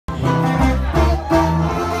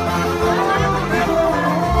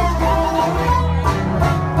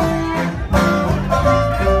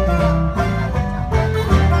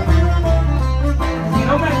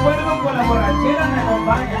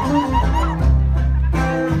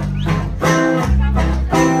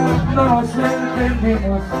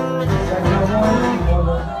dijimos, se acabó el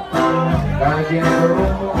modo, cada quien su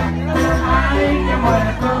rumbo, ay, que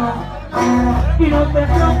muere todo. Y no te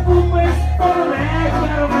preocupes por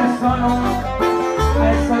dejarme solo,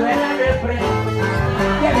 eso de la depre,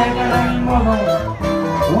 que le agarra el modo,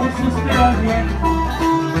 un suspiro al viento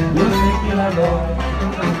y un tequilador,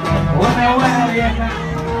 una buena vieja,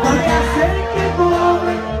 porque hacer que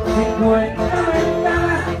cobre 50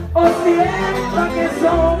 ventanas o 100 pa' que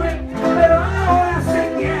sobre, pero ahora se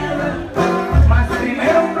quiebra, más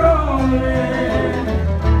primero un roble.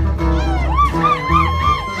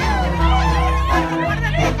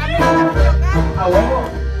 A huevo.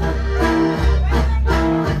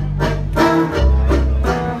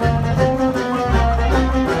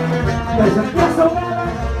 Pues empiezo nada,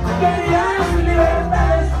 querías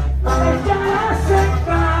libertades, echarlas en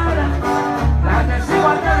cara, las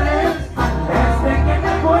desigualdades, desde que me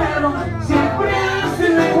acuerdo, siempre han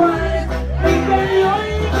sido iguales, mi querido y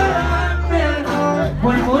carácter,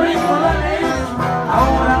 fue puro y modales,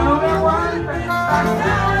 ahora no me aguantan,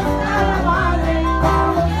 hasta la madre.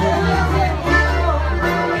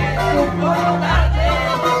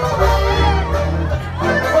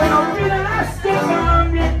 Bueno, míralas que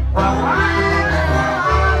cambien.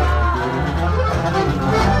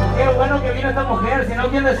 Qué bueno que vino esta mujer, si no,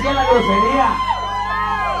 ¿quién decía la grosería?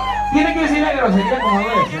 Tiene que decir la grosería como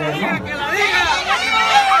debe ser, ¿no? ¡Que la diga!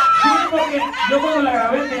 Sí, porque yo cuando la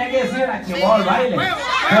grabé tenía que decir la chivó al baile.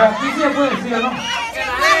 Pero aquí sí se puede decir, ¿no?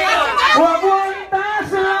 O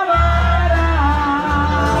aguantas la vara,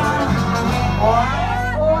 o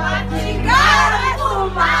a chingar a tu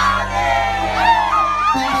madre.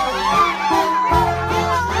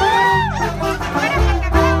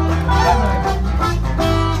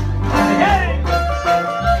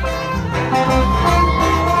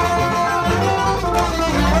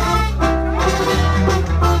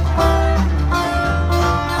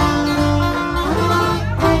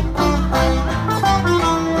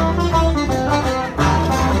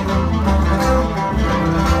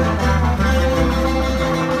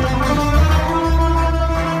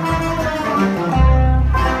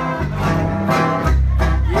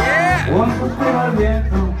 Un suspiro al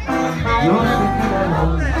viento y un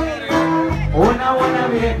tequilador, una buena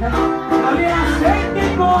vieja, no le hace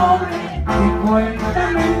que cobre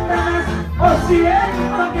 50 mentadas o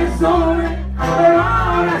 100 pa' que sobre, pero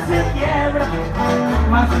ahora se quiebra,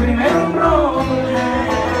 más primero un roble.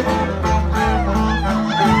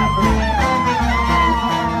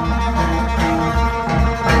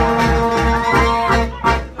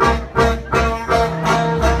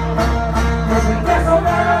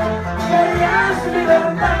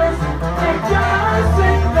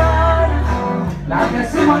 Las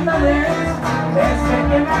desigualdades, desde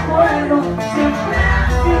que me acuerdo, siempre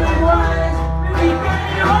han sido iguales, mi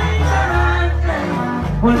querido y carácter,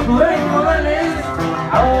 cultura y modales,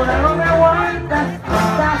 ahora no me aguantas,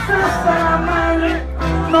 estás hasta la madre,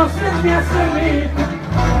 no se te hace rico,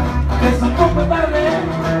 que es un poco tarde,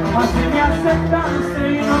 más si me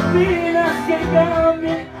aceptaste y no pidas que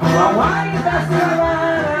cambie, o aguantas la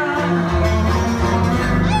vara.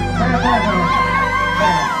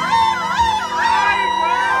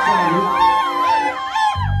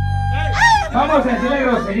 Vamos a decir la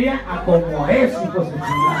grosería a como es, hijos de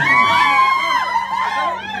chingada.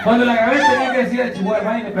 Cuando la grabé tenía que decir el chihuahua al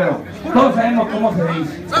baile, pero todos sabemos cómo se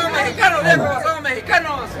dice. ¡Somos mexicanos, viejo! ¡Somos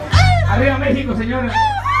mexicanos! ¡Arriba México, señores!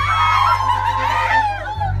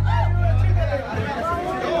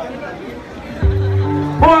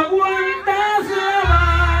 O aguantas la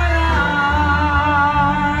vara,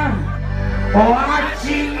 o a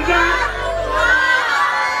chingar.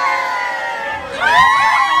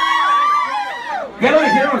 ¿Qué lo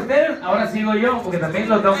dijeron ustedes? Ahora sigo yo, porque también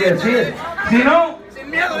lo tengo que decir. Si no,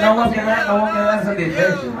 no voy a quedar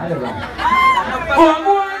satisfecho. Vale, o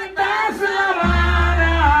aguantas la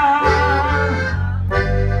vara,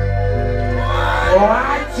 o a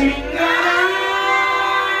chingar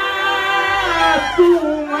a tu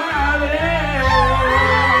madre.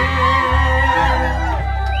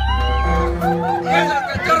 ¡Es el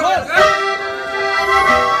cachorro Delgado!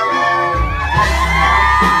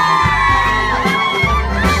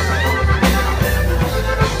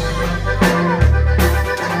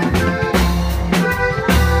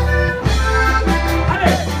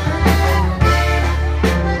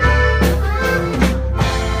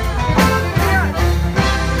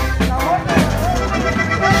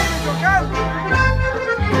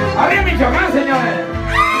 ¡Arriba Michoacán, señores!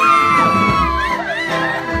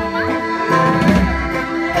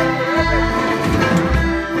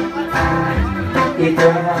 Y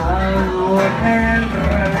quedado en el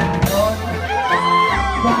reventón,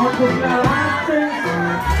 como tú clavaste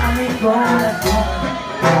corazón.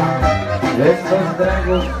 Estos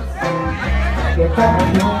tragos que tomo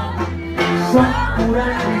yo son pura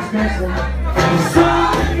tristeza y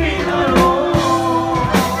son mi dolor.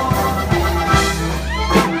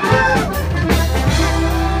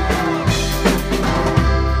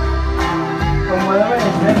 Como debe de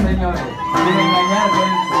ser, señores, sin engañar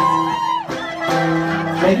gente.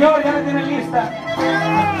 Señor, ya la tiene lista.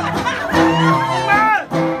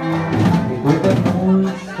 Y tú te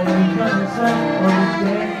fuiste y yo no sé por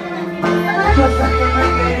qué. Yo sé que me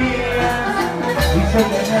querías y sé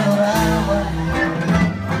que me adorabas.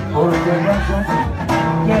 Por qué razón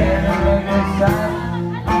quieres regresar.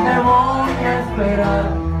 Te voy a esperar,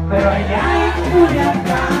 pero allá en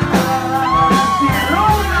Culiacán.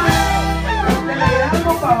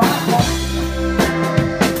 Para abajo,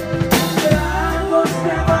 tragos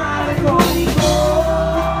de amargo licor.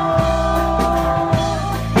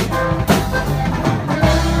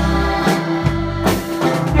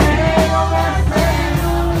 Quiero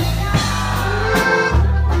hacerlo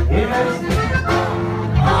y decir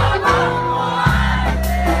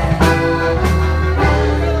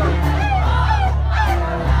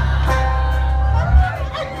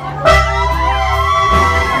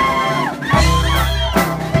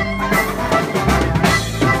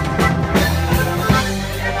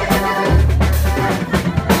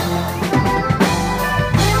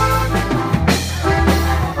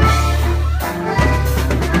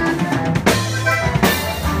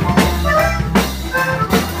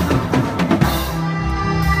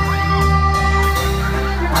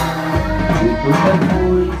tú te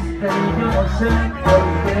fuiste y yo no sé por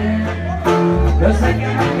qué. Yo sé que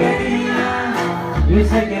me querías y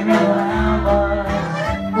sé que me adorabas.